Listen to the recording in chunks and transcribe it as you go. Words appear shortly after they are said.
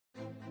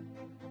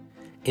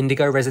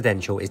Indigo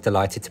Residential is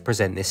delighted to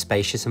present this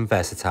spacious and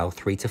versatile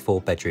 3 to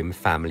 4 bedroom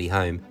family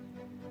home.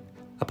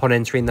 Upon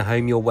entering the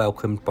home, you're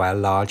welcomed by a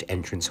large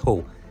entrance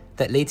hall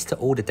that leads to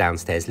all the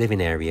downstairs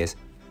living areas.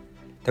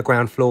 The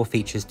ground floor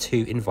features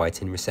 2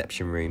 inviting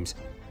reception rooms.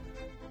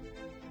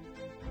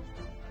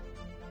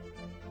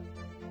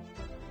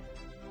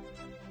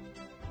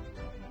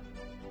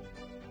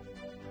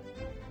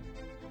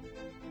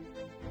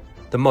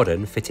 The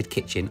modern fitted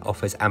kitchen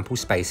offers ample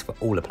space for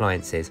all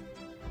appliances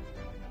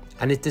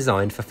and is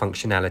designed for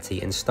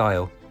functionality and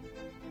style.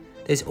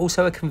 There's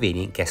also a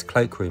convenient guest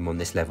cloakroom on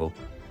this level.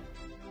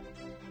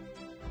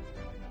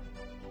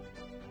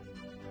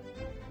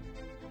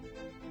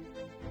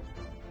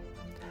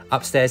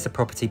 Upstairs, the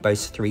property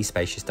boasts 3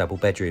 spacious double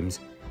bedrooms,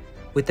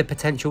 with the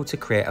potential to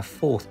create a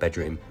 4th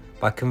bedroom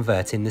by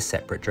converting the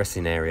separate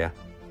dressing area.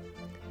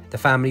 The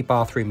family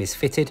bathroom is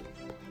fitted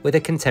with a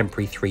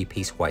contemporary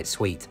 3-piece white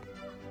suite.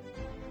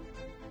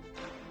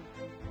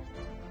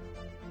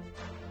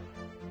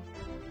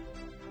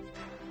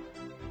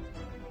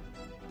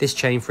 This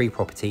chain-free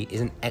property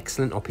is an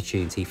excellent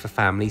opportunity for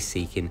families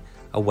seeking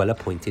a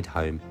well-appointed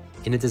home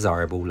in a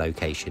desirable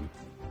location.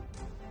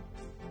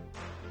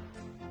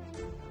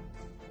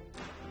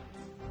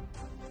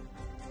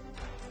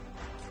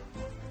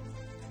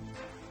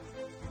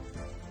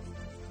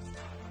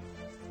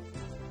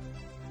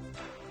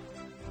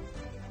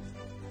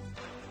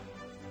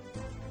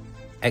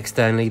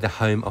 Externally, the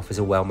home offers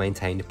a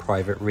well-maintained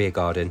private rear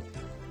garden.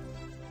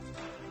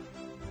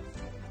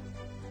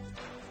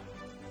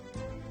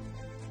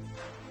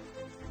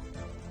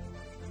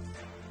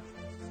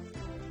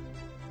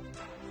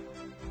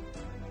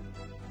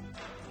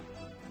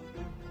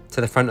 To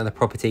the front of the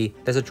property,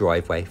 there's a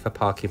driveway for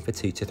parking for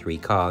 2 to 3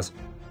 cars.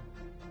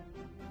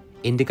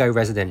 Indigo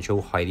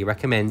Residential highly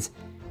recommends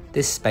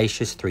this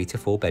spacious 3 to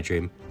 4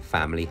 bedroom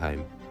family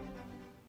home.